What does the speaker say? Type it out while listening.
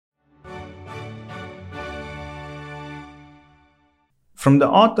From the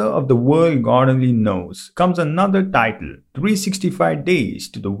author of The World God Only Knows comes another title. 365 Days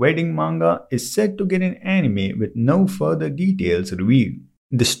to the Wedding manga is set to get an anime with no further details revealed.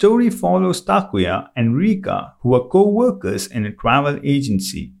 The story follows Takuya and Rika, who are co-workers in a travel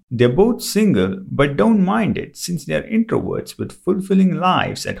agency. They're both single but don't mind it since they're introverts with fulfilling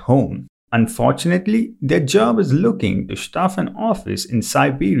lives at home. Unfortunately, their job is looking to staff an office in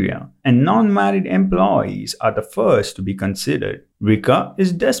Siberia, and non-married employees are the first to be considered. Rika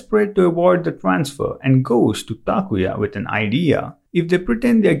is desperate to avoid the transfer and goes to Takuya with an idea. If they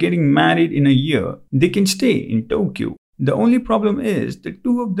pretend they're getting married in a year, they can stay in Tokyo. The only problem is the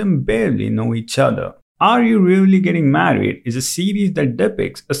two of them barely know each other. Are You Really Getting Married is a series that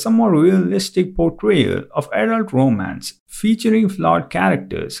depicts a somewhat realistic portrayal of adult romance, featuring flawed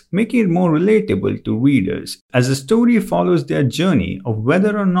characters, making it more relatable to readers, as the story follows their journey of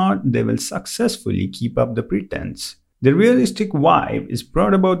whether or not they will successfully keep up the pretense. The realistic vibe is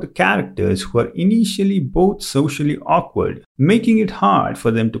brought about the characters who are initially both socially awkward, making it hard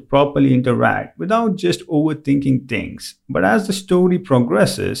for them to properly interact without just overthinking things. But as the story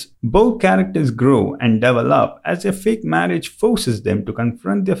progresses, both characters grow and develop as their fake marriage forces them to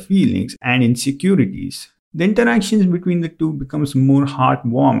confront their feelings and insecurities. The interactions between the two becomes more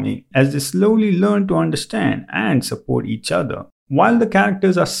heartwarming as they slowly learn to understand and support each other. While the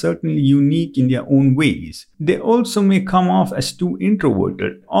characters are certainly unique in their own ways, they also may come off as too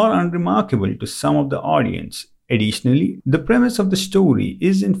introverted or unremarkable to some of the audience. Additionally, the premise of the story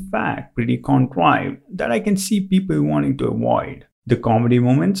is in fact pretty contrived that I can see people wanting to avoid. The comedy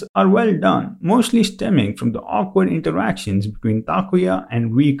moments are well done, mostly stemming from the awkward interactions between Takuya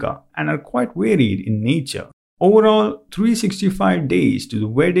and Rika, and are quite varied in nature. Overall, 365 Days to the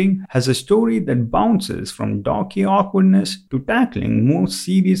Wedding has a story that bounces from dorky awkwardness to tackling more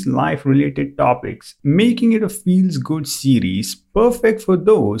serious life-related topics, making it a feels-good series perfect for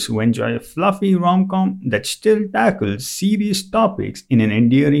those who enjoy a fluffy rom-com that still tackles serious topics in an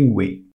endearing way.